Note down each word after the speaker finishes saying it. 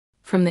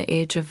From the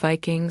age of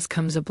Vikings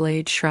comes a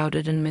blade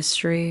shrouded in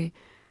mystery,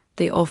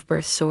 the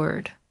Ulfberht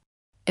sword.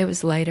 It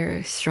was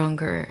lighter,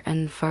 stronger,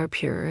 and far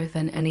purer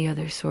than any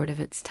other sword of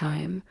its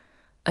time,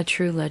 a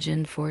true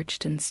legend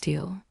forged in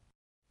steel.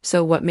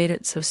 So what made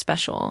it so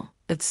special?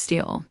 It's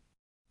steel.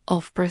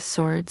 Ulfberht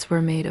swords were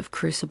made of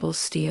crucible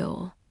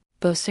steel,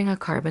 boasting a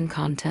carbon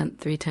content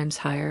 3 times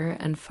higher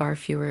and far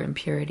fewer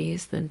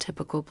impurities than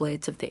typical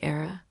blades of the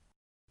era.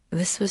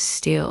 This was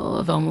steel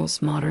of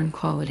almost modern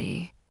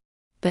quality.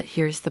 But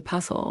here's the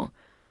puzzle.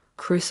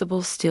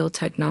 Crucible steel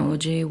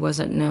technology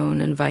wasn't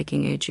known in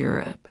Viking Age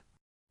Europe.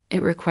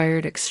 It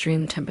required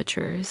extreme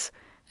temperatures,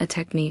 a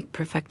technique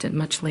perfected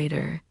much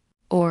later,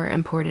 or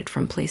imported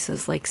from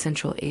places like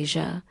Central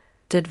Asia.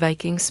 Did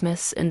Viking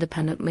smiths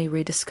independently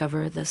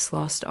rediscover this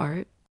lost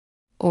art?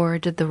 Or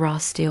did the raw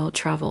steel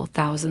travel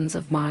thousands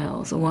of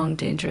miles along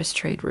dangerous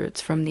trade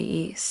routes from the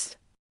east?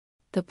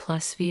 The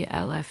plus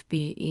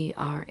VLFBERHT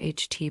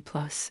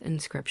plus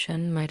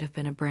inscription might have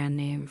been a brand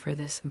name for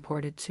this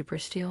imported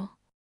supersteel.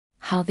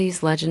 How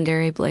these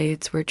legendary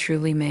blades were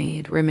truly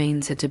made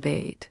remains a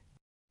debate.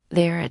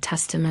 They are a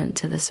testament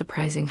to the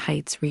surprising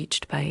heights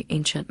reached by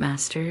ancient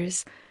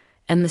masters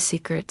and the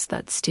secrets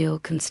that steel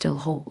can still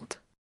hold.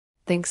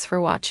 Thanks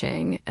for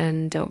watching,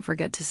 and don't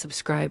forget to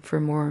subscribe for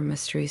more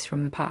mysteries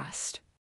from the past.